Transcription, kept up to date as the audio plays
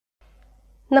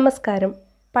നമസ്കാരം.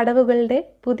 പടവുകളുടെ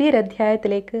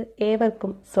പുതിയൊരധ്യായത്തിലേക്ക്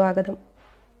ഏവർക്കും സ്വാഗതം.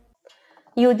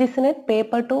 UGC Net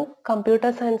Paper1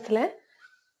 computer സയൻസിലെ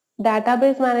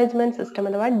database management system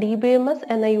അഥവാ DBMS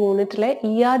എന്ന യൂണിറ്റിലെ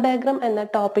ഡയഗ്രം എന്ന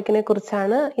ടോപ്പിക്കിനെ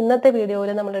കുറിച്ചാണ് ഇന്നത്തെ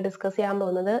വീഡിയോയിൽ നമ്മൾ ഡിസ്കസ് ചെയ്യാൻ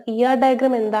പോകുന്നത്.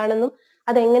 ഡയഗ്രം എന്താണെന്നും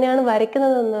അതെങ്ങനെയാണ്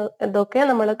വരയ്ക്കുന്നതെന്നും ഇതൊക്കെ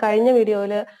നമ്മൾ കഴിഞ്ഞ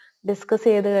വീഡിയോയിൽ ഡിസ്കസ്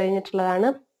ചെയ്ത് കഴിഞ്ഞിട്ടുള്ളതാണ്.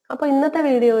 അപ്പോൾ ഇന്നത്തെ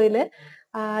വീഡിയോയിൽ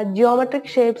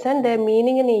geometric shapes and the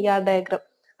meaning in diagram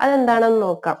അതെന്താണെന്ന്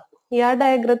നോക്കാം.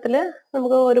 ഡയഗ്രത്തിൽ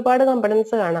നമുക്ക് ഒരുപാട്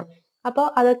കമ്പണൻസ് കാണാം. അപ്പോൾ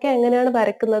അതൊക്കെ എങ്ങനെയാണ്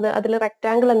വരയ്ക്കുന്നത്, അതിൽ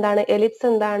റെക്ടാങ്കിൾ എന്താണ്, എലിപ്സ്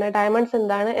എന്താണ്, ഡയമണ്ട്സ്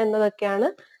എന്താണ് എന്നതൊക്കെയാണ്.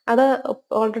 അത്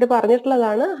ഓൾറെഡി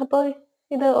പറഞ്ഞിട്ടുള്ളതാണ്. അപ്പോൾ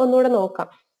ഇത് ഒന്നുകൂടെ നോക്കാം.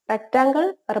 റെക്ടാങ്കിൾ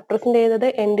റെപ്രസെന്റ് ചെയ്യുന്നത്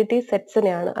എൻറ്റിറ്റി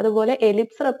സെറ്റ്സിനെയാണ്. അതുപോലെ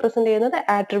എലിപ്സ് റെപ്രസെന്റ് ചെയ്യുന്നത്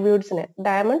ആട്രിബ്യൂട്ട്സിനെ.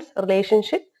 ഡയമണ്ട്സ്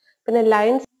റിലേഷൻഷിപ്പ്, പിന്നെ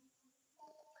lines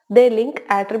they link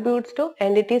attributes to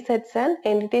entity sets and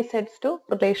entity sets to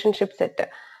relationship set.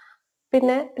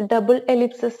 പിന്നെ double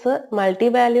ellipses multi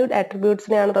valued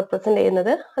ആട്രിബ്യൂട്ട്സിനെയാണ് represent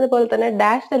ചെയ്യുന്നത്. അതുപോലെ തന്നെ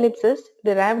dashed ellipses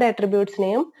derived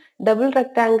ആട്രിബ്യൂട്ട്സിനെയും double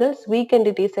rectangles week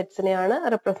entity സെറ്റ്സിനെയാണ്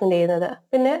represent ചെയ്യുന്നത്.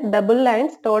 പിന്നെ double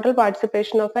lines total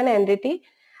participation of an entity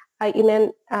in an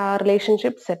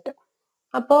relationship set.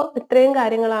 അപ്പോൾ ഇത്രയും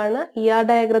കാര്യങ്ങളാണ്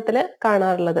ഡയഗ്രത്തിൽ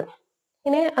കാണാറുള്ളത്.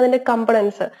 ഇനി അതിന്റെ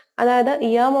കമ്പണൻസ്, അതായത്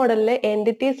മോഡലിലെ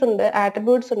എൻറ്റിറ്റീസ് ഉണ്ട്,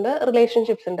 ആട്രിബ്യൂട്ട്സ് ഉണ്ട്,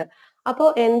 റിലേഷൻഷിപ്സ് ഉണ്ട്. അപ്പോൾ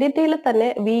എൻറ്റിറ്റിയിൽ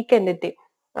തന്നെ വീക്ക് എൻറ്റിറ്റി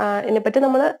ഇതിനെപ്പറ്റി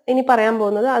നമ്മൾ ഇനി പറയാൻ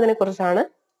പോകുന്നത് അതിനെ കുറിച്ചാണ്.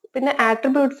 പിന്നെ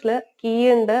ആട്രിബ്യൂട്ട്സിൽ കീ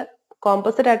ഉണ്ട്,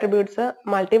 composite attributes,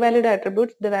 multi valued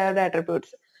attributes, derived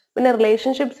attributes. പിന്നെ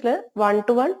റിലേഷൻഷിപ്സിൽ 1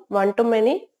 to 1, 1 to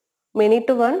many, many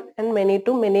to 1 and many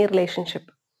to many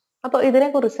relationship. അപ്പോൾ ഇതിനെ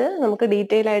കുറിച്ച് നമുക്ക്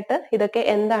ഡീറ്റെയിൽ ആയിട്ട് ഇതൊക്കെ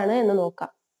എന്താണ് എന്ന്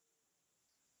നോക്കാം.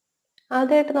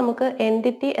 ആദ്യമായിട്ട് നമുക്ക്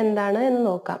എൻറ്റിറ്റി എന്താണ് എന്ന്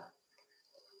നോക്കാം.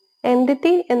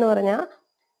 എൻറ്റിറ്റി എന്ന് പറഞ്ഞാൽ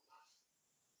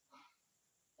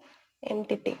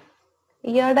എൻറ്റിറ്റി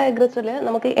ഡയഗ്രത്തിൽ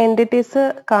നമുക്ക് എൻറ്റിറ്റീസ്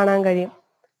കാണാൻ കഴിയും.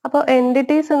 അപ്പോൾ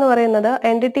എൻറ്റിറ്റീസ് എന്ന് പറയുന്നത്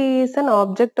entity is an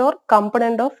object or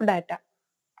component of data.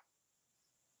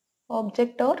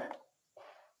 Object or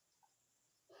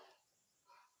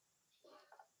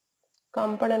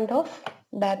component of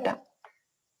data.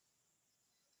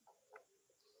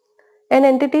 An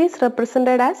entity is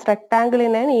represented as rectangle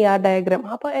in an diagram.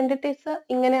 അപ്പോൾ എൻറ്റിറ്റീസ്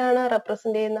ഇങ്ങനെയാണ്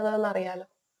റെപ്രസെന്റ് ചെയ്യുന്നത് എന്ന് അറിയാലോ.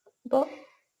 അപ്പോൾ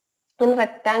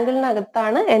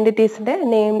റെക്ടാങ്കിളിനകത്താണ് എൻറ്റിറ്റീസിന്റെ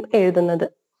നെയിം എഴുതുന്നത്.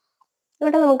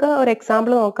 ഇവിടെ നമുക്ക് ഒരു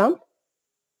എക്സാമ്പിൾ നോക്കാം.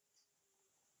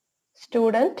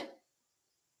 സ്റ്റുഡന്റ്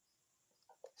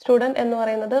എന്ന്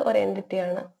പറയുന്നത് ഒരു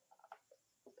എൻറ്റിറ്റിയാണ്.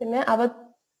 പിന്നെ അവ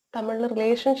തമ്മിലുള്ള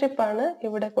റിലേഷൻഷിപ്പ് ആണ്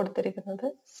ഇവിടെ കൊടുത്തിരിക്കുന്നത്,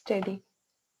 സ്റ്റഡി.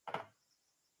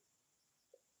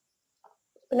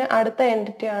 പിന്നെ അടുത്ത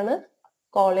എൻറ്റിറ്റി ആണ്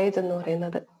കോളേജ് എന്ന്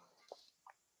പറയുന്നത്.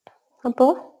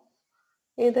 അപ്പോൾ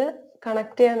ഇത്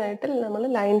കണക്ട് ചെയ്യാനായിട്ട് നമ്മൾ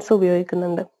ലൈൻസ്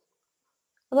ഉപയോഗിക്കുന്നുണ്ട്.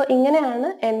 അപ്പോൾ ഇങ്ങനെയാണ്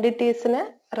എൻറ്റിറ്റീസിനെ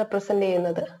റെപ്രസെന്റ്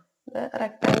ചെയ്യുന്നത്. ഇത്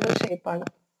റെക്ടാങ്കിൾ ഷേപ്പാണ്.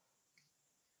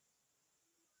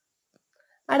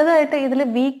 അടുത്തതായിട്ട് ഇതിൽ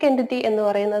വീക്ക് എൻറ്റിറ്റി എന്ന്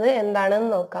പറയുന്നത് എന്താണെന്ന്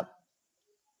നോക്കാം.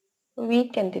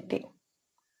 വീക്ക്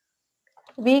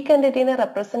എൻറ്റിറ്റിനെ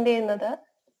റെപ്രസെന്റ് ചെയ്യുന്നത്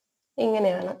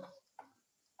ഇങ്ങനെയാണ്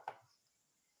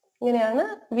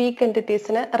വീക്ക്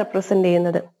എൻറ്റിറ്റീസിനെ റെപ്രസെന്റ്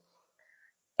ചെയ്യുന്നത്.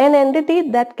 An entity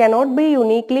that cannot be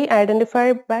uniquely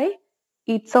identified by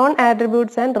its own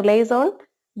attributes and relies on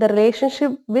the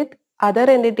relationship with other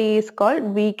entity is called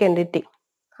weak entity.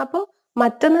 അപ്പോൾ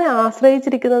മറ്റൊന്നിനെ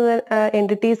ആശ്രയിച്ചിരിക്കുന്ന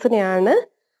എൻറ്റിറ്റീസിനെയാണ്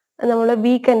നമ്മൾ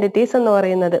വീക്ക് എൻറ്റിറ്റീസ് എന്ന്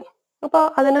പറയുന്നത്. അപ്പോൾ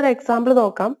അതിനൊരു എക്സാമ്പിൾ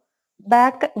നോക്കാം.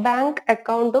 ബാങ്ക്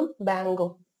അക്കൗണ്ടും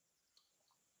ബാങ്കും.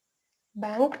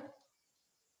 ബാങ്ക്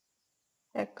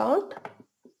അക്കൗണ്ട്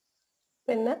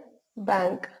പിന്നെ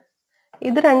ബാങ്ക്,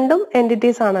 ഇത് രണ്ടും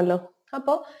എൻറ്റിറ്റീസ് ആണല്ലോ.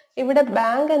 അപ്പോൾ ഇവിടെ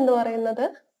ബാങ്ക് എന്ന് പറയുന്നത്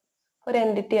ഒരു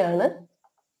എൻറ്റിറ്റി ആണ്.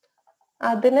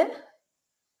 അതിനെ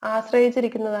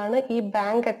ആശ്രയിച്ചിരിക്കുന്നതാണ് ഈ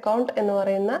ബാങ്ക് അക്കൗണ്ട് എന്ന്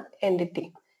പറയുന്ന എൻറ്റിറ്റി.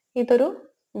 ഇതൊരു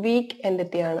വീക്ക്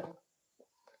എൻറ്റിറ്റി ആണ്.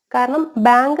 കാരണം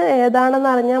ബാങ്ക്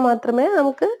ഏതാണെന്ന് അറിഞ്ഞാൽ മാത്രമേ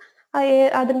നമുക്ക്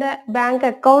അതിന്റെ ബാങ്ക്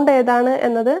അക്കൗണ്ട് ഏതാണ്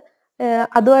എന്നത്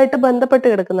അതുമായിട്ട് ബന്ധപ്പെട്ട്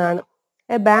കിടക്കുന്നതാണ്.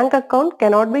 A bank account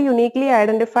cannot be uniquely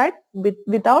identified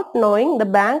without knowing the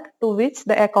bank to which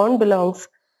the account belongs.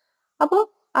 അപ്പോൾ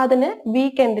അതിന്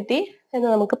വീക്ക് എൻറ്റിറ്റി എന്ന്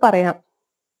നമുക്ക് പറയാം.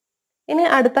 ഇനി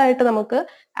അടുത്തായിട്ട് നമുക്ക്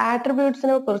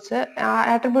ആട്രിബ്യൂട്ട്സിനെ കുറിച്ച്,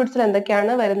 ആട്രിബ്യൂട്ട്സിൽ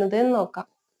എന്തൊക്കെയാണ് വരുന്നത് എന്ന് നോക്കാം.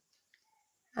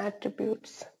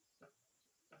 ആട്രിബ്യൂട്ട്സ്.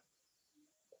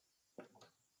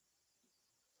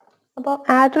 അപ്പോൾ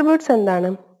ആട്രിബ്യൂട്ട്സ്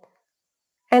എന്താണ്?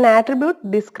 An attribute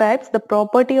describes the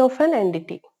property of an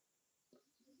entity.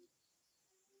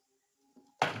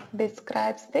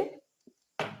 Describes the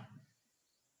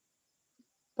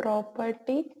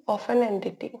property of an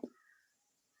entity.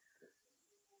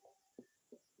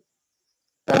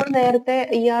 നമ്മൾ നേരത്തെ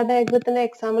ഡയഗ്രത്തിന്റെ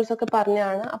എക്സാമ്പിൾസ് ഒക്കെ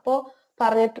പറഞ്ഞാണ്. അപ്പോൾ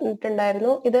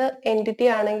പറഞ്ഞിട്ടുണ്ടായിരുന്നു. ഇത് എൻറ്റിറ്റി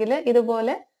ആണെങ്കിൽ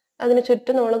ഇതുപോലെ അതിന്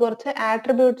ചുറ്റും നമ്മൾ കുറച്ച്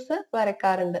ആട്രിബ്യൂട്ട്സ്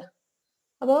വരയ്ക്കാറുണ്ട്.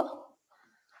 അപ്പോൾ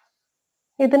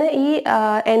ഇതിന് ഈ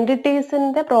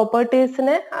എൻറ്റിറ്റീസിന്റെ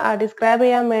പ്രോപ്പർട്ടീസിനെ ഡിസ്ക്രൈബ്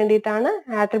ചെയ്യാൻ വേണ്ടിയിട്ടാണ്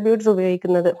ആട്രിബ്യൂട്ട്സ്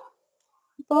ഉപയോഗിക്കുന്നത്.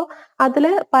 അപ്പോൾ അതിൽ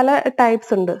പല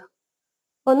ടൈപ്സ് ഉണ്ട്.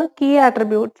 ഒന്ന് കീ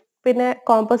ആട്രിബ്യൂട്ട്, പിന്നെ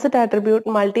composite attribute,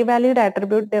 multi valued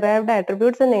attribute, derived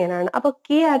attributes എന്നിങ്ങനെയാണ്. അപ്പോൾ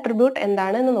കീ ആട്രിബ്യൂട്ട്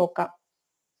എന്താണെന്ന് നോക്കാം.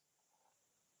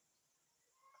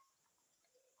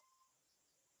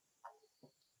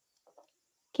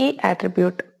 Key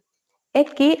attribute. A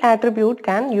key attribute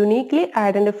can uniquely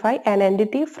identify an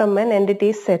entity from an entity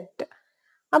set.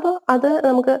 അപ്പോൾ അത്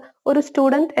നമുക്ക് ഒരു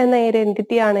സ്റ്റുഡന്റ് എന്ന ഒരു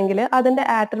എൻറ്റിറ്റി ആണെങ്കിൽ അതിന്റെ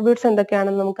ആട്രിബ്യൂട്ട്സ്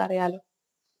എന്തൊക്കെയാണെന്ന് നമുക്കറിയാലോ.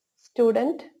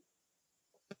 സ്റ്റുഡന്റ്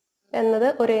എന്നത്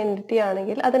ഒരു എൻറ്റിറ്റി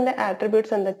ആണെങ്കിൽ അതിന്റെ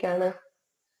ആട്രിബ്യൂട്ട്സ് എന്തൊക്കെയാണ്?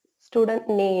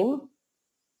 Student name,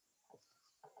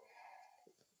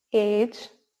 age,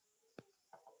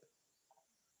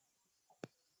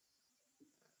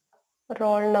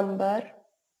 roll number,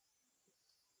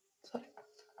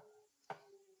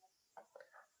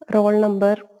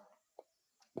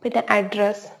 പിന്നെ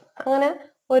അഡ്രസ്, അങ്ങനെ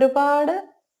ഒരുപാട്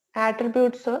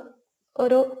ആട്രിബ്യൂട്ട്സ്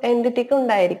ഒരു എൻറ്റിറ്റിക്ക്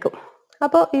ഉണ്ടായിരിക്കും.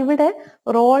 അപ്പോൾ ഇവിടെ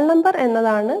റോൾ നമ്പർ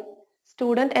എന്നതാണ്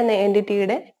സ്റ്റുഡന്റ് എന്ന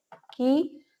എൻറ്റിറ്റിയുടെ കീ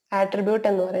ആട്രിബ്യൂട്ട്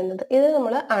എന്ന് പറയുന്നത്. ഇത്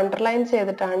നമ്മൾ അണ്ടർലൈൻ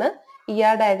ചെയ്തിട്ടാണ്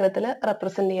ഡയഗ്രത്തിൽ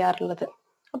റെപ്രസെന്റ് ചെയ്യാറുള്ളത്.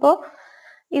 അപ്പോൾ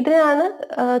ഇതിനാണ്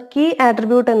കീ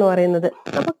ആട്രിബ്യൂട്ട് എന്ന് പറയുന്നത്.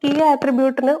 അപ്പോൾ കീ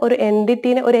ആട്രിബ്യൂട്ടിന് ഒരു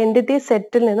എൻറ്റിറ്റി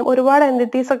സെറ്റിൽ നിന്നും, ഒരുപാട്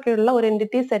എൻറ്റിറ്റീസ് ഒക്കെ ഉള്ള ഒരു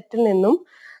എൻറ്റിറ്റി സെറ്റിൽ നിന്നും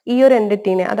ഈ ഒരു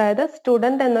എൻറ്റിറ്റീനെ, അതായത്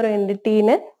സ്റ്റുഡന്റ് എന്നൊരു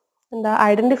എൻറ്റിറ്റീനെ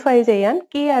ഐഡന്റിഫൈ ചെയ്യാൻ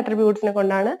കീ ആട്രിബ്യൂട്ട്സിനെ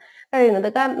കൊണ്ടാണ് കഴിയുന്നത്.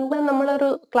 കാരണം നമ്മളൊരു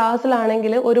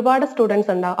ക്ലാസ്സിലാണെങ്കിൽ ഒരുപാട് സ്റ്റുഡൻസ്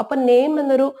ഉണ്ടാവും. അപ്പൊ നെയിം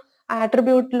എന്നൊരു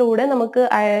ആട്രിബ്യൂട്ടിലൂടെ നമുക്ക്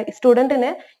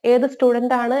സ്റ്റുഡന്റിനെ ഏത്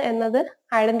സ്റ്റുഡന്റ് ആണ് എന്നത്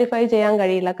ഐഡന്റിഫൈ ചെയ്യാൻ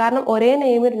കഴിയില്ല. കാരണം ഒരേ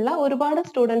നെയിമിലുള്ള ഒരുപാട്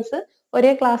സ്റ്റുഡൻസ്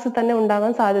ഒരേ ക്ലാസ്സിൽ തന്നെ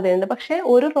ഉണ്ടാവാൻ സാധ്യതയുണ്ട്. പക്ഷെ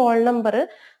ഒരു റോൾ നമ്പർ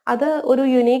അത് ഒരു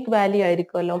യുണീക്ക് വാല്യൂ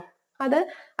ആയിരിക്കുമല്ലോ.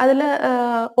 അതിൽ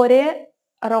ഒരേ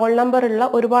റോൾ നമ്പർ ഉള്ള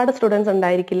ഒരുപാട് സ്റ്റുഡൻസ്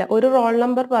ഉണ്ടായിരിക്കില്ല. ഒരു റോൾ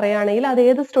നമ്പർ പറയുകയാണെങ്കിൽ അത്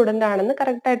ഏത് സ്റ്റുഡന്റ് ആണെന്ന്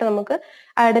കറക്റ്റ് ആയിട്ട് നമുക്ക്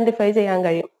ഐഡന്റിഫൈ ചെയ്യാൻ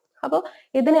കഴിയും. അപ്പോൾ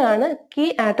ഇതിനെയാണ് കീ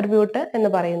ആട്രിബ്യൂട്ട്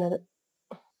എന്ന് പറയുന്നത്.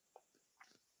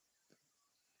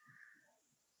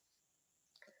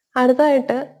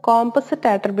 അടുത്തതായിട്ട് കോമ്പോസിറ്റ്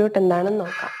ആട്രിബ്യൂട്ട് എന്താണെന്ന്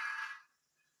നോക്കാം.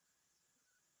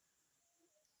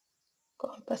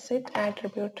 കോമ്പോസിറ്റ്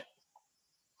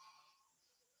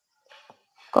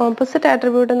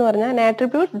ആട്രിബ്യൂട്ട് എന്ന് പറഞ്ഞാൽ an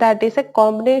attribute that is a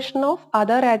combination of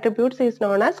other attributes is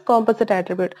known as composite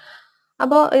attribute.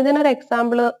 അപ്പോൾ ഇതിനൊരു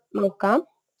എക്സാമ്പിൾ നോക്കാം.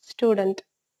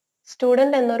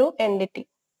 സ്റ്റുഡന്റ് എന്നൊരു എൻറ്റിറ്റി.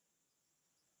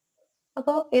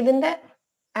 അപ്പോൾ ഇതിന്റെ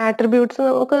ആട്രിബ്യൂട്ട്സ്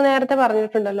നമുക്ക് നേരത്തെ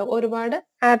പറഞ്ഞിട്ടുണ്ടല്ലോ, ഒരുപാട്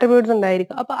ആട്രിബ്യൂട്ട്സ്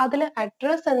ഉണ്ടായിരിക്കും. അപ്പൊ അതിൽ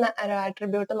അഡ്രസ് എന്ന ഒരു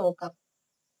ആട്രിബ്യൂട്ട് നോക്കാം.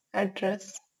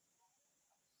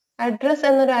 അഡ്രസ്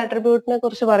എന്നൊരു ആട്രിബ്യൂട്ടിനെ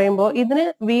കുറിച്ച് പറയുമ്പോൾ ഇതിന്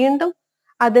വീണ്ടും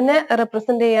അതിനെ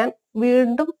റെപ്രസെന്റ് ചെയ്യാൻ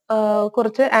വീണ്ടും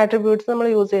കുറച്ച് ആട്രിബ്യൂട്ട്സ് നമ്മൾ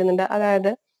യൂസ് ചെയ്യുന്നുണ്ട്.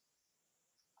 അതായത്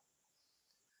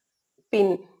പിൻ.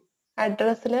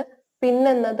 പിൻ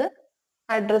എന്നത്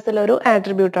അഡ്രസ്സിലൊരു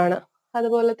ആട്രിബ്യൂട്ട് ആണ്.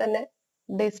 അതുപോലെ തന്നെ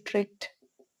ഡിസ്ട്രിക്റ്റ്,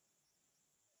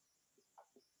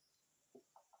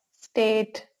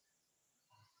 സ്റ്റേറ്റ്,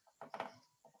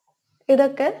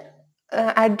 ഇതൊക്കെ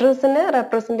അഡ്രസ്സിനെ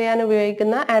റെപ്രസെന്റ് ചെയ്യാൻ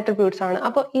ഉപയോഗിക്കുന്ന ആട്രിബ്യൂട്ട്സ് ആണ്.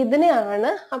 അപ്പോൾ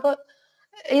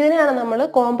ഇതിനെയാണ് നമ്മൾ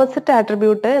കോമ്പോസിറ്റ്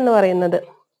ആട്രിബ്യൂട്ട് എന്ന് പറയുന്നത്.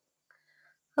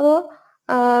 അപ്പോൾ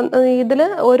ഇതിൽ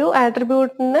ഒരു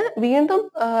ആട്രിബ്യൂട്ടിന് വീണ്ടും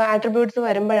ആട്രിബ്യൂട്ട്സ്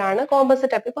വരുമ്പോഴാണ്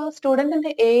കോമ്പോസിറ്റ്. ഇപ്പൊ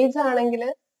സ്റ്റുഡന്റിന്റെ ഏജ് ആണെങ്കിൽ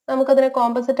നമുക്കതിനെ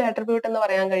കോമ്പോസിറ്റ് ആട്രിബ്യൂട്ട് എന്ന്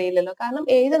പറയാൻ കഴിയില്ലല്ലോ. കാരണം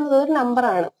ഏജ് എന്നത് ഒരു നമ്പർ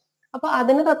ആണ്. അപ്പൊ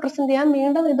അതിനെ റെപ്രസെന്റ് ചെയ്യാൻ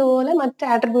വീണ്ടും ഇതുപോലെ മറ്റ്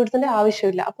ആട്രിബ്യൂട്ട്സിന്റെ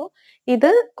ആവശ്യമില്ല. അപ്പോൾ ഇത്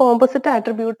കോമ്പോസിറ്റ്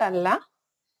ആട്രിബ്യൂട്ട് അല്ല.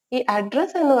 ഈ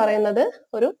അഡ്രസ് എന്ന് പറയുന്നത്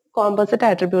ഒരു കോമ്പോസിറ്റ്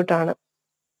ആട്രിബ്യൂട്ട് ആണ്.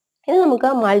 ഇനി നമുക്ക്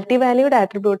മൾട്ടി വാല്യൂഡ്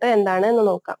ആട്രിബ്യൂട്ട് എന്താണ് എന്ന്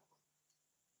നോക്കാം.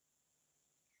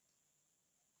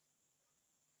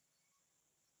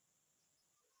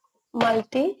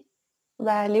 മൾട്ടി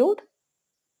വാല്യൂഡ്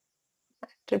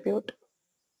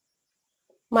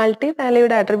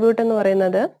ആട്രിബ്യൂട്ട് എന്ന്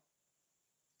പറയുന്നത്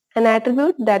an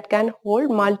attribute that can hold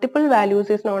multiple values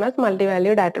is known as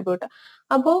multi-valued attribute.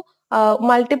 അപ്പോൾ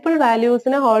മൾട്ടിപ്പിൾ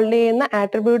വാല്യൂസിനെ ഹോൾഡ് ചെയ്യുന്ന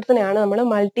ആട്രിബ്യൂട്ട്സിനെയാണ് നമ്മൾ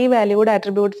മൾട്ടി വാല്യൂഡ്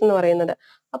ആട്രിബ്യൂട്ട്സ് എന്ന് പറയുന്നത്.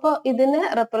 അപ്പോൾ ഇതിനെ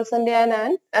റെപ്രസെന്റ്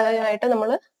ചെയ്യാനായിട്ട് നമ്മൾ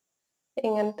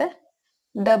ഇങ്ങനത്തെ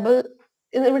ഡബിൾ,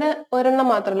 ഇവിടെ ഒരെണ്ണം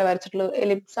മാത്രമല്ല വരച്ചിട്ടുള്ളൂ,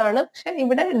 എലിപ്സ് ആണ്. പക്ഷെ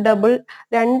ഇവിടെ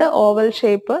രണ്ട് ഓവൽ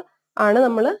ഷേപ്പ് ആണ്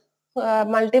നമ്മൾ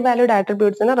മൾട്ടി വാല്യൂഡ്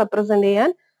ആട്രിബ്യൂട്ട്സിനെ റെപ്രസെന്റ്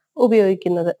ചെയ്യാൻ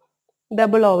ഉപയോഗിക്കുന്നത്,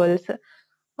 ഡബിൾ ഓവൽസ്.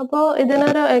 അപ്പോൾ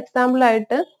ഇതിനൊരു എക്സാമ്പിൾ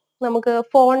ആയിട്ട് നമുക്ക്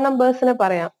ഫോൺ നമ്പേഴ്സിനെ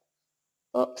പറയാം.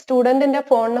 സ്റ്റുഡന്റിന്റെ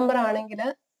ഫോൺ നമ്പർ ആണെങ്കിൽ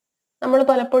നമ്മൾ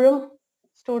പലപ്പോഴും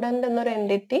സ്റ്റുഡന്റ് എന്നൊരു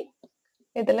എൻറ്റിറ്റി,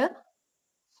 ഇതില്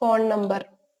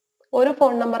ഒരു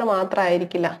ഫോൺ നമ്പർ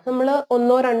മാത്രമായിരിക്കില്ല, നമ്മൾ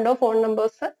 1-2 ഫോൺ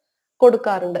നമ്പേഴ്സ്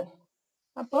കൊടുക്കാറുണ്ട്.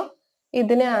 അപ്പോൾ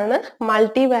ഇതിനെയാണ്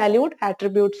മൾട്ടി വാല്യൂഡ്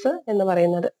ആട്രിബ്യൂട്ട്സ് എന്ന്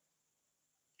പറയുന്നത്.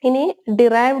 ഇനി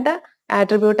ഡിറൈവ്ഡ്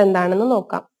ആട്രിബ്യൂട്ട് എന്താണെന്ന്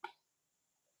നോക്കാം.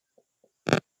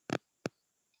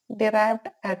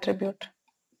 Derived attribute.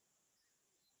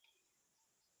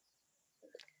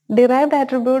 ഡിറൈവ്ഡ്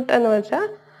ആട്രിബ്യൂട്ട് എന്ന് വെച്ചാൽ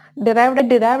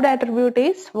derived attribute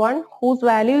is one whose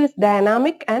value is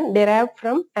dynamic and derived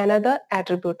from another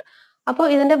attribute. അപ്പോൾ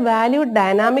ഇതിന്റെ വാല്യൂ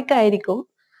ഡൈനാമിക് ആയിരിക്കും,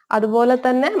 അതുപോലെ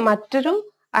തന്നെ മറ്റൊരു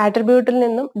ആട്രിബ്യൂട്ടിൽ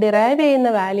നിന്നും ഡിറൈവ് ചെയ്യുന്ന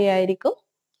വാല്യൂ ആയിരിക്കും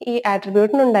ഈ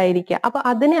ആട്രിബ്യൂട്ടിന് ഉണ്ടായിരിക്കുക. അപ്പൊ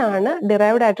അതിനെയാണ്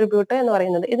ഡിറൈവ്ഡ് ആട്രിബ്യൂട്ട് എന്ന്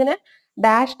പറയുന്നത്. ഇതിനെ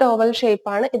ഡാഷ്ഡ് ഓവൽ ഷേപ്പ്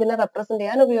ആണ് ഇതിനെ റെപ്രസെന്റ്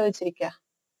ചെയ്യാൻ ഉപയോഗിച്ചിരിക്കുക.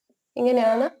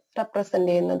 ഇങ്ങനെയാണ് റെപ്രസെന്റ്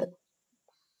ചെയ്യുന്നത്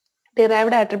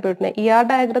ഡിറൈവ്ഡ് ആട്രിബ്യൂട്ടിനെ.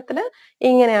 ഡയഗ്രത്തിൽ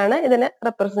ഇങ്ങനെയാണ് ഇതിനെ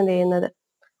റെപ്രസെന്റ് ചെയ്യുന്നത്.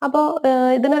 അപ്പോൾ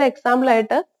ഇതിനൊരു എക്സാമ്പിൾ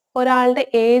ആയിട്ട് ഒരാളുടെ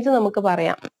ഏജ് നമുക്ക്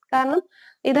പറയാം. കാരണം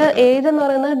ഇത് ഏജ് എന്ന്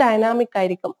പറയുന്നത് ഡൈനാമിക്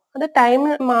ആയിരിക്കും, അത് ടൈം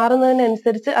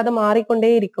മാറുന്നതിനനുസരിച്ച് അത്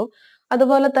മാറിക്കൊണ്ടേയിരിക്കും.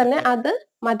 അതുപോലെ തന്നെ അത്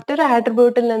മറ്റൊരു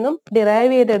ആട്രിബ്യൂട്ടിൽ നിന്നും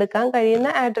ഡിറൈവ് ചെയ്തെടുക്കാൻ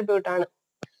കഴിയുന്ന ആട്രിബ്യൂട്ട് ആണ്.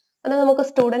 അത് നമുക്ക്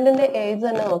സ്റ്റുഡന്റിന്റെ ഏജ്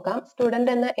തന്നെ നോക്കാം.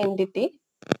 സ്റ്റുഡന്റ് എന്ന എൻറ്റിറ്റി,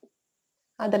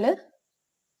 അതില്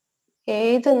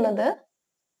ഏജ് എന്നത്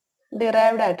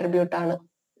ഡിറൈവ്ഡ് ആട്രിബ്യൂട്ട് ആണ്.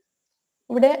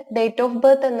 ഇവിടെ ഡേറ്റ് ഓഫ്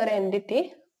ബർത്ത് എന്നൊരു എൻറ്റിറ്റി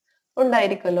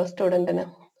ഉണ്ടായിരിക്കുമല്ലോ സ്റ്റുഡന്റിന്.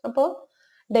 അപ്പോൾ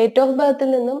ഡേറ്റ് ഓഫ് ബർത്തിൽ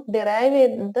നിന്നും ഡിറൈവ്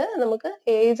ചെയ്തത് നമുക്ക്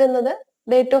ഏജ് എന്നത്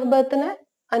ഡേറ്റ് ഓഫ് ബർത്തിനെ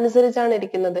അനുസരിച്ചാണ്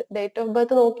ഇരിക്കുന്നത്. ഡേറ്റ് ഓഫ്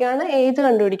ബർത്ത് നോക്കിയാണ് ഏജ്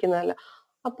കണ്ടുപിടിക്കുന്നതല്ല.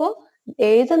 അപ്പോൾ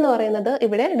ഏജ് എന്ന് പറയുന്നത്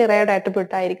ഇവിടെ ഡിറൈവ്ഡ്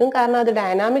ആട്രിബ്യൂട്ട് ആയിരിക്കും, കാരണം അത്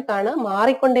ഡൈനാമിക് ആണ്,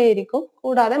 മാറിക്കൊണ്ടേയിരിക്കും.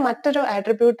 കൂടാതെ മറ്റൊരു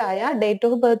ആട്രിബ്യൂട്ട് ആയ ഡേറ്റ്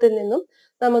ഓഫ് ബർത്തിൽ നിന്നും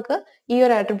നമുക്ക് ഈ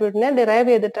ഒരു ആട്രിബ്യൂട്ടിനെ ഡിറൈവ്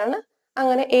ചെയ്തിട്ടാണ്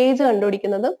അങ്ങനെ ഏജ്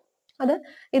കണ്ടുപിടിക്കുന്നത്. അത്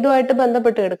ഇതുമായിട്ട്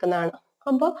ബന്ധപ്പെട്ട് കിടക്കുന്നതാണ്.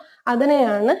 അപ്പോൾ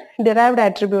അതിനെയാണ് ഡിറൈവ്ഡ്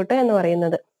ആട്രിബ്യൂട്ട് എന്ന്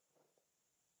പറയുന്നത്.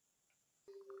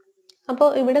 അപ്പോൾ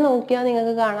ഇവിടെ നോക്കിയാൽ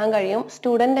നിങ്ങൾക്ക് കാണാൻ കഴിയും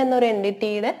സ്റ്റുഡന്റ് എന്നൊരു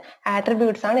എൻറ്റിറ്റിയുടെ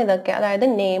ആട്രിബ്യൂട്ട്സ് ആണ് ഇതൊക്കെ. അതായത്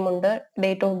നെയിം ഉണ്ട്,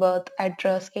 date of birth,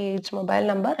 address, age, mobile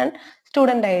number and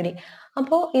student ID.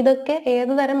 അപ്പോൾ ഇതൊക്കെ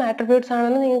ഏത് തരം ആട്രിബ്യൂട്ട്സ്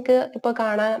ആണെന്ന് നിങ്ങൾക്ക് ഇപ്പോൾ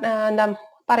കാണാൻ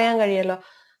പറയാൻ കഴിയുമല്ലോ.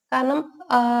 കാരണം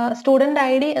സ്റ്റുഡന്റ്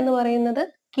ID എന്ന് പറയുന്നത്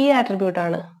കീ ആട്രിബ്യൂട്ട്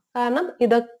ആണ്. കാരണം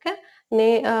ഇതൊക്കെ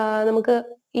നമുക്ക്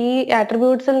ഈ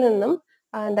ആട്രിബ്യൂട്ട്സിൽ നിന്നും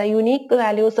യുണീക്ക്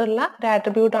വാല്യൂസ് ഉള്ള ഒരു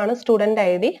ആട്രിബ്യൂട്ട് ആണ് സ്റ്റുഡന്റ്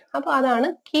ID. അപ്പൊ അതാണ്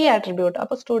കീ ആട്രിബ്യൂട്ട്.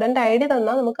 അപ്പൊ സ്റ്റുഡന്റ് ID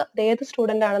തന്നാൽ നമുക്ക് ഏത്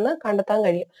സ്റ്റുഡന്റ് ആണെന്ന് കണ്ടെത്താൻ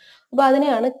കഴിയും. അപ്പൊ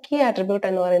അതിനെയാണ് കീ ആട്രിബ്യൂട്ട്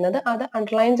എന്ന് പറയുന്നത്. അത്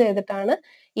അണ്ടർലൈൻ ചെയ്തിട്ടാണ്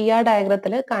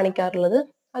ഡയഗ്രത്തിൽ കാണിക്കാറുള്ളത്.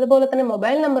 അതുപോലെ തന്നെ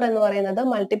മൊബൈൽ നമ്പർ എന്ന് പറയുന്നത്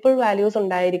മൾട്ടിപ്പിൾ വാല്യൂസ്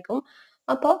ഉണ്ടായിരിക്കും.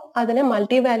 അപ്പോൾ അതിനെ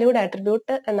മൾട്ടി വാല്യൂഡ്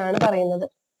ആട്രിബ്യൂട്ട് എന്നാണ് പറയുന്നത്.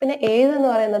 പിന്നെ ഏജ് എന്ന്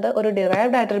പറയുന്നത് ഒരു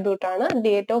ഡിറൈവ്ഡ് ആട്രിബ്യൂട്ട് ആണ്.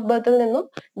 ഡേറ്റ് ഓഫ് ബർത്തിൽ നിന്നും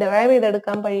ഡിറൈവ്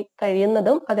ചെയ്തെടുക്കാൻ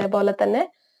കഴിയുന്നതും അതേപോലെ തന്നെ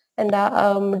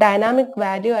ഡൈനാമിക്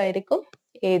വാല്യൂ ആയിരിക്കും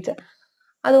ഏജ്.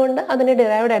 അതുകൊണ്ട് അതിന്റെ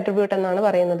ഡിറൈവ്ഡ് ആട്രിബ്യൂട്ട് എന്നാണ്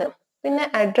പറയുന്നത്. പിന്നെ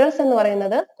അഡ്രസ് എന്ന്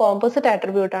പറയുന്നത് കോമ്പോസിറ്റ്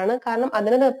ആട്രിബ്യൂട്ട് ആണ്. കാരണം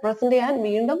അതിനെ റെപ്രസെന്റ് ചെയ്യാൻ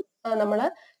വീണ്ടും നമ്മൾ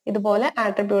ഇതുപോലെ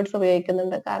ആട്രിബ്യൂട്ട്സ്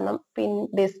ഉപയോഗിക്കുന്നുണ്ട്. കാരണം പിൻ,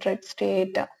 ഡിസ്ട്രിക്ട്,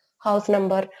 സ്റ്റേറ്റ്, ഹൗസ്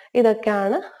നമ്പർ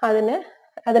ഇതൊക്കെയാണ്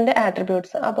അതിന്റെ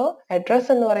ആട്രിബ്യൂട്ട്സ്. അപ്പോൾ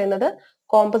അഡ്രസ് എന്ന് പറയുന്നത്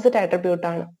കോമ്പോസിറ്റ് ആട്രിബ്യൂട്ട്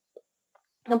ആണ്.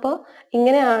 അപ്പോൾ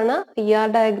ഇങ്ങനെയാണ്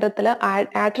ഡയഗ്രത്തില്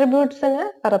ആട്രിബ്യൂട്ട്സിനെ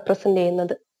റെപ്രസെന്റ്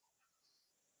ചെയ്യുന്നത്.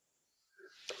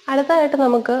 അടുത്തതായിട്ട്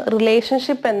നമുക്ക്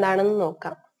റിലേഷൻഷിപ്പ് എന്താണെന്ന്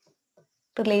നോക്കാം.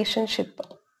 റിലേഷൻഷിപ്പ്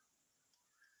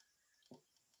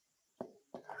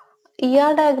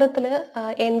ഡയഗ്രത്തില്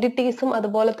എൻറ്റിറ്റീസും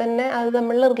അതുപോലെ തന്നെ അത്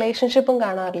തമ്മിലുള്ള റിലേഷൻഷിപ്പും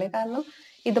കാണാറില്ലേ. കാരണം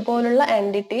ഇതുപോലുള്ള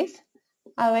എൻറ്റിറ്റീസ്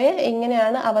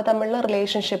ഇങ്ങനെയാണ് അവ തമ്മിലുള്ള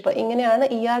റിലേഷൻഷിപ്പ് ഇങ്ങനെയാണ്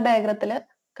ഡയഗ്രത്തില്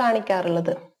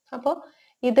കാണിക്കാറുള്ളത്. അപ്പോൾ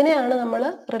ഇതിനെയാണ് നമ്മൾ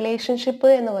റിലേഷൻഷിപ്പ്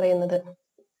എന്ന് പറയുന്നത്.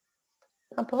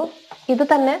 അപ്പോൾ ഇത്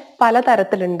തന്നെ പല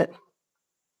തരത്തിലുണ്ട്.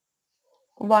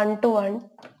 1 to 1,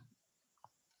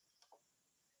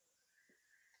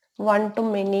 1 to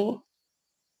many,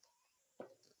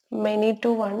 many to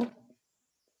 1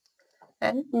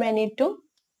 and many to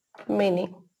many.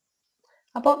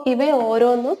 അപ്പോൾ ഇവ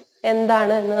ഓരോന്നും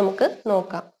എന്താണ് എന്ന് നമുക്ക്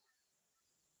നോക്കാം.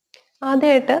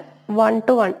 ആദ്യമായിട്ട് 1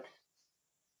 to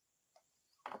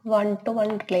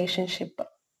 1 റിലേഷൻഷിപ്പ്.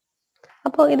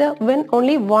 അപ്പോൾ ഇത് when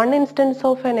only one instance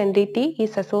of an entity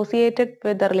is associated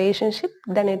with the relationship,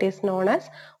 then it is known as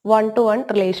 1-to-1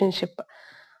 relationship.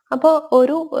 അപ്പോൾ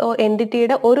ഒരു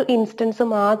എൻറ്റിറ്റിയുടെ ഒരു ഇൻസ്റ്റൻസ്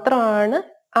മാത്രമാണ്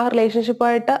ആ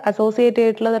റിലേഷൻഷിപ്പായിട്ട് അസോസിയേറ്റ്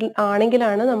ചെയ്തിട്ടുള്ളത്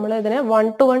ആണെങ്കിലാണ് നമ്മൾ ഇതിനെ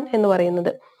 1-to-1 എന്ന്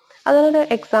പറയുന്നത്. അതിനൊരു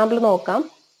എക്സാമ്പിൾ നോക്കാം.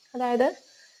 അതായത്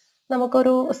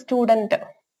നമുക്കൊരു സ്റ്റുഡന്റ്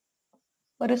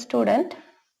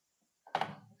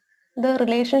ഇത്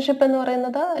റിലേഷൻഷിപ്പ് എന്ന്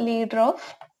പറയുന്നത് ലീഡർ ഓഫ്,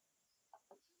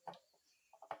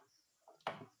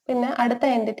 പിന്നെ അടുത്ത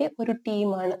എൻറ്റിറ്റി ഒരു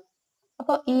ടീമാണ്.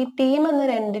 അപ്പോൾ ഈ ടീം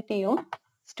എന്നൊരു എൻറ്റിറ്റിയും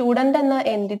സ്റ്റുഡന്റ് എന്ന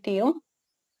എൻറ്റിറ്റിയും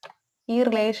ഈ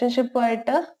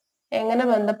റിലേഷൻഷിപ്പുമായിട്ട് എങ്ങനെ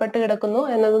ബന്ധപ്പെട്ട് കിടക്കുന്നു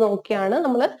എന്നത് നോക്കിയാണ്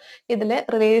നമ്മൾ ഇതിലെ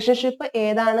റിലേഷൻഷിപ്പ്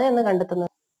ഏതാണ് എന്ന്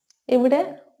കണ്ടെത്തുന്നത്. ഇവിടെ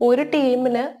ഒരു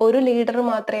ടീമിന് ഒരു ലീഡർ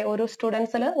മാത്രമേ, ഒരു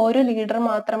സ്റ്റുഡൻസിൽ ഒരു ലീഡർ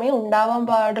മാത്രമേ ഉണ്ടാവാൻ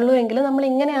പാടുള്ളൂ എങ്കിൽ നമ്മൾ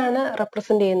ഇങ്ങനെയാണ്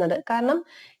റെപ്രസെന്റ് ചെയ്യുന്നത്. കാരണം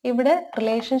ഇവിടെ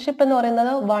റിലേഷൻഷിപ്പ് എന്ന്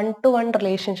പറയുന്നത് 1-to-1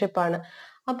 റിലേഷൻഷിപ്പ് ആണ്.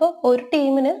 അപ്പോൾ ഒരു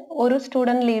ടീമിന് ഒരു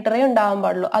സ്റ്റുഡന്റ് ലീഡറേ ഉണ്ടാവാൻ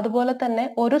പാടുള്ളൂ. അതുപോലെ തന്നെ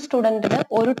ഒരു സ്റ്റുഡന്റിന്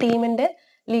ഒരു ടീമിന്റെ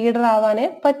ലീഡർ ആവാനേ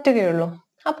പറ്റുകയുള്ളൂ.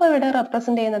 അപ്പോൾ ഇവിടെ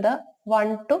റെപ്രസെന്റ് ചെയ്യുന്നത്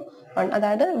 1-to-1,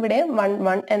 അതായത് ഇവിടെ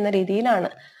 1-1 എന്ന രീതിയിലാണ്.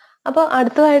 അപ്പോൾ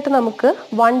അടുത്തതായിട്ട് നമുക്ക്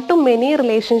 1-to-many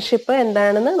റിലേഷൻഷിപ്പ്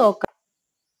എന്താണെന്ന് നോക്കാം.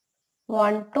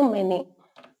 1-to-many,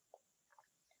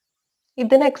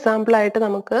 ഇതിന് എക്സാമ്പിൾ ആയിട്ട്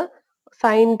നമുക്ക്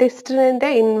സയന്റിസ്റ്റിന്റെ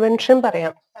ഇൻവെൻഷൻ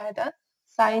പറയാം. അതായത്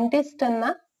സയന്റിസ്റ്റ് എന്ന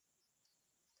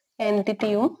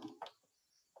എൻറ്റിറ്റിയും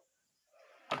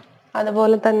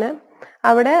അതുപോലെ തന്നെ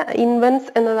അവിടെ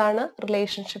ഇൻവെൻസ് എന്നതാണ്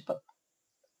റിലേഷൻഷിപ്പ്.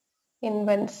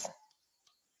 ഇൻവെൻസ്.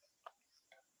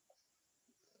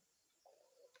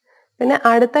 പിന്നെ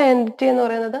അടുത്ത എൻറ്റിറ്റി എന്ന്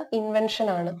പറയുന്നത് ഇൻവെൻഷൻ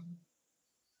ആണ്.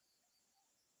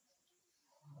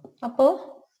 അപ്പോ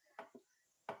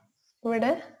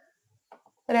ഇവിടെ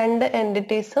രണ്ട്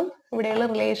എൻറ്റിറ്റീസും ഇവിടെയുള്ള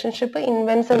റിലേഷൻഷിപ്പ്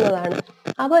ഇൻവെൻസ് എന്നതാണ്.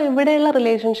 അപ്പൊ ഇവിടെയുള്ള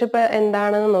റിലേഷൻഷിപ്പ്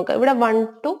എന്താണെന്ന് നോക്കാം. ഇവിടെ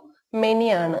 1-to-many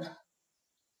ആണ്.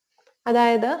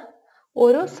 അതായത്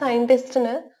ഒരു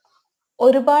സയന്റിസ്റ്റിന്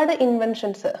ഒരുപാട്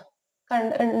ഇൻവെൻഷൻസ്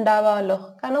ഉണ്ടാവാമല്ലോ.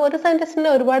 കാരണം ഒരു സയന്റിസ്റ്റിന്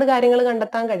ഒരുപാട് കാര്യങ്ങൾ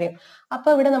കണ്ടെത്താൻ കഴിയും. അപ്പൊ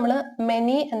ഇവിടെ നമ്മൾ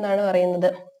മെനി എന്നാണ് പറയുന്നത്.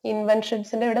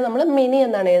 ഇൻവെൻഷൻസിന്റെ ഇവിടെ നമ്മൾ മെനി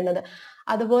എന്നാണ് എഴുതുന്നത്.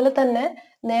 അതുപോലെ തന്നെ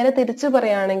നേരെ തിരിച്ചു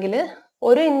പറയുകയാണെങ്കിൽ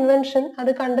ഒരു ഇൻവെൻഷൻ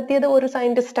അത് കണ്ടെത്തിയത് ഒരു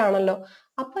സയന്റിസ്റ്റ് ആണല്ലോ.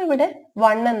 അപ്പൊ ഇവിടെ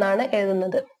 1 എന്നാണ്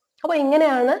എഴുതുന്നത്. അപ്പൊ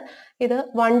ഇങ്ങനെയാണ് ഇത്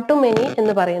 1-to-many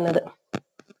എന്ന് പറയുന്നത്.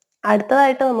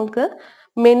 അടുത്തതായിട്ട് നമുക്ക്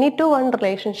many-to-one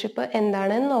റിലേഷൻഷിപ്പ്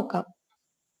എന്താണെന്ന് നോക്കാം.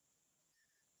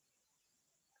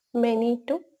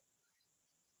 many-to-one,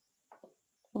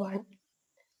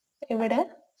 ഇവിടെ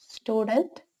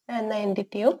സ്റ്റുഡന്റ് എന്ന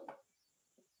എൻറ്റിറ്റിയും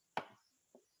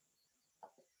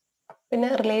പിന്നെ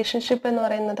റിലേഷൻഷിപ്പ് എന്ന്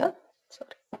പറയുന്നത്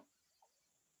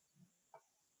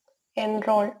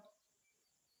എൻറോൾ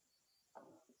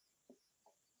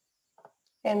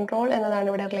എന്നതാണ്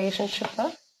ഇവിടെ റിലേഷൻഷിപ്പ്.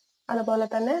 അതുപോലെ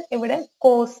തന്നെ ഇവിടെ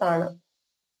കോഴ്സ് ആണ്.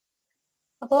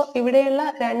 അപ്പോൾ ഇവിടെയുള്ള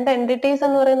രണ്ട് എൻറ്റിറ്റീസ്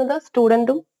എന്ന് പറയുന്നത്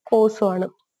സ്റ്റുഡന്റും കോഴ്സും ആണ്.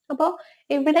 അപ്പോൾ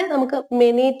ഇവിടെ നമുക്ക്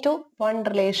many-to-one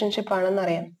റിലേഷൻഷിപ്പ് ആണെന്ന്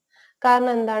അറിയാം.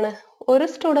 കാരണം എന്താണ്, ഒരു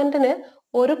സ്റ്റുഡന്റിന്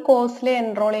ഒരു കോഴ്സിലെ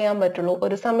എൻറോൾ ചെയ്യാൻ പറ്റുള്ളൂ.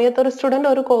 ഒരു സമയത്ത് ഒരു സ്റ്റുഡന്റ്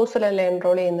ഒരു കോഴ്സിലല്ലേ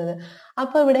എൻറോൾ ചെയ്യുന്നത്.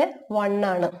 അപ്പൊ ഇവിടെ 1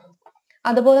 ആണ്.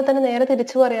 അതുപോലെ തന്നെ നേരെ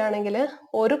തിരിച്ചു പറയുകയാണെങ്കിൽ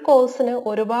ഒരു കോഴ്സിന്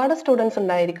ഒരുപാട് സ്റ്റുഡൻസ്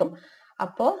ഉണ്ടായിരിക്കും.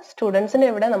 അപ്പോൾ സ്റ്റുഡൻസിന്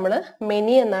ഇവിടെ നമ്മൾ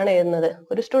മെനി എന്നാണ് എഴുതുന്നത്.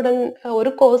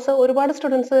 ഒരു കോഴ്സ് ഒരുപാട്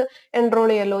സ്റ്റുഡൻസ് എൻറോൾ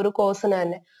ചെയ്യല്ലോ ഒരു കോഴ്സിന്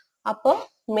തന്നെ. അപ്പോൾ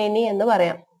മെനി എന്ന്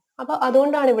പറയാം. അപ്പൊ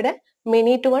അതുകൊണ്ടാണ് ഇവിടെ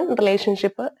many-to-one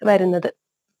റിലേഷൻഷിപ്പ് വരുന്നത്.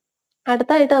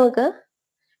 അടുത്തായിട്ട് നമുക്ക്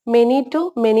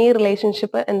many-to-many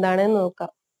റിലേഷൻഷിപ്പ് എന്താണെന്ന് നോക്കാം.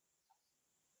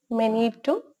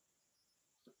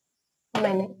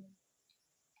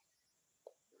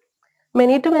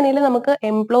 many-to-many നമുക്ക്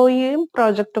എംപ്ലോയിയും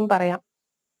പ്രോജക്റ്റും പറയാം.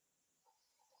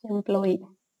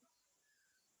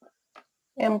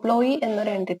 എംപ്ലോയി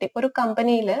എന്നൊരു എൻറ്റിറ്റി, ഒരു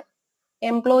കമ്പനിയില്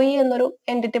എംപ്ലോയി എന്നൊരു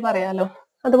എൻറ്റിറ്റി പറയാലോ.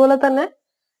 അതുപോലെ തന്നെ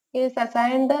ഈസ്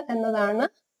അസൈൻഡ് എന്നതാണ്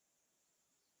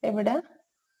ഇവിടെ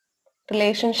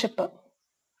റിലേഷൻഷിപ്പ്.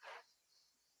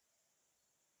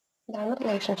 ഇതാണ്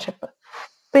റിലേഷൻഷിപ്പ്.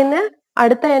 പിന്നെ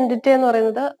അടുത്ത എൻറ്റിറ്റി എന്ന്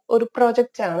പറയുന്നത് ഒരു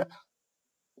പ്രോജക്റ്റ് ആണ്.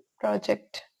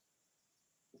 പ്രോജക്റ്റ്.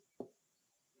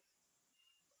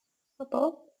 അപ്പോ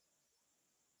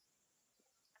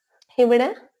ഇവിടെ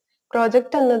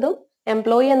പ്രോജക്റ്റ് എന്നതും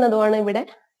എംപ്ലോയി എന്നതുമാണ് ഇവിടെ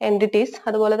എൻറ്റിറ്റീസ്.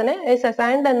 അതുപോലെ തന്നെ ഈസ്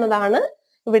അസൈൻഡ് എന്നതാണ്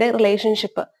ഇവിടെ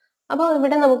റിലേഷൻഷിപ്പ്. അപ്പോൾ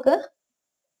ഇവിടെ നമുക്ക്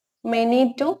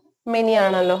many-to-many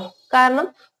ആണല്ലോ. കാരണം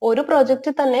ഒരു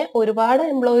പ്രോജക്റ്റിൽ തന്നെ ഒരുപാട്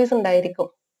എംപ്ലോയീസ് ഉണ്ടായിരിക്കും.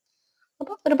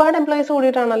 അപ്പൊ ഒരുപാട് എംപ്ലോയീസ്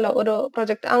കൂടിയിട്ടാണല്ലോ ഒരു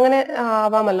പ്രൊജക്ട്, അങ്ങനെ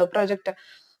ആവാമല്ലോ പ്രൊജക്ട്.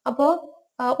 അപ്പോ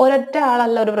ഒരൊറ്റ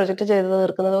ആളല്ല ഒരു പ്രൊജക്ട് ചെയ്ത്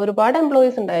തീർക്കുന്നത്, ഒരുപാട്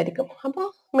എംപ്ലോയീസ് ഉണ്ടായിരിക്കും. അപ്പോൾ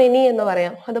മെനി എന്ന്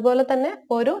പറയാം. അതുപോലെ തന്നെ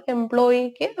ഒരു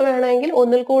എംപ്ലോയിക്ക് വേണമെങ്കിൽ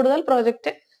ഒന്നിൽ കൂടുതൽ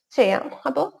പ്രൊജക്ട് ചെയ്യാം.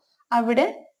 അപ്പോൾ അവിടെ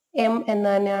എം എന്ന്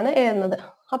തന്നെയാണ് എഴുതുന്നത്.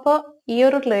 അപ്പോൾ ഈ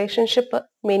ഒരു റിലേഷൻഷിപ്പ്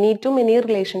many-to-many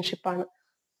റിലേഷൻഷിപ്പ് ആണ്.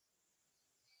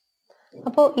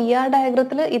 അപ്പോൾ ഈ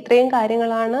ഡയഗ്രത്തിൽ ഇത്രയും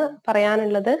കാര്യങ്ങളാണ്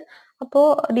പറയാനുള്ളത്. അപ്പോൾ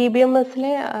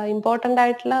DBMSലെ ഇമ്പോർട്ടൻ്റ്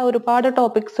ആയിട്ടുള്ള ഒരുപാട്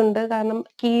ടോപ്പിക്സ് ഉണ്ട്. കാരണം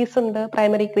കീസ് ഉണ്ട്,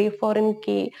 പ്രൈമറി കീ, ഫോറിൻ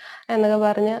കീ എന്നൊക്കെ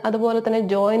പറഞ്ഞ്, അതുപോലെ തന്നെ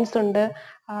ജോയിൻസ് ഉണ്ട്,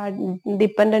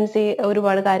 ഡിപ്പെൻഡൻസി,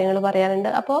 ഒരുപാട് കാര്യങ്ങൾ പറയാനുണ്ട്.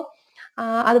 അപ്പോൾ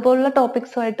അതുപോലുള്ള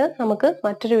ടോപ്പിക്സുമായിട്ട് നമുക്ക്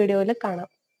മറ്റൊരു വീഡിയോയിൽ കാണാം.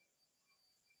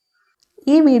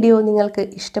 ഈ വീഡിയോ നിങ്ങൾക്ക്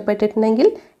ഇഷ്ടപ്പെട്ടിട്ടുണ്ടെങ്കിൽ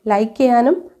ലൈക്ക്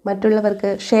ചെയ്യാനും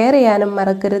മറ്റുള്ളവർക്ക് ഷെയർ ചെയ്യാനും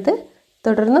മറക്കരുത്.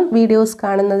 തുടർന്നും വീഡിയോസ്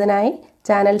കാണുന്നതിനായി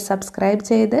ചാനൽ സബ്സ്ക്രൈബ്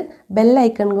ചെയ്ത് ബെൽ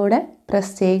ഐക്കൺ കൂടെ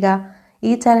പ്രസ് ചെയ്യുക.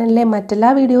 ഈ ചാനലിലെ മറ്റെല്ലാ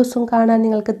വീഡിയോസും കാണാൻ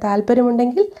നിങ്ങൾക്ക്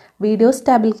താല്പര്യമുണ്ടെങ്കിൽ വീഡിയോസ്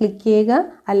ടാബിൽ ക്ലിക്ക് ചെയ്യുക,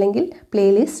 അല്ലെങ്കിൽ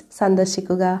പ്ലേലിസ്റ്റ്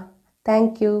സന്ദർശിക്കുക.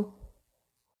 താങ്ക്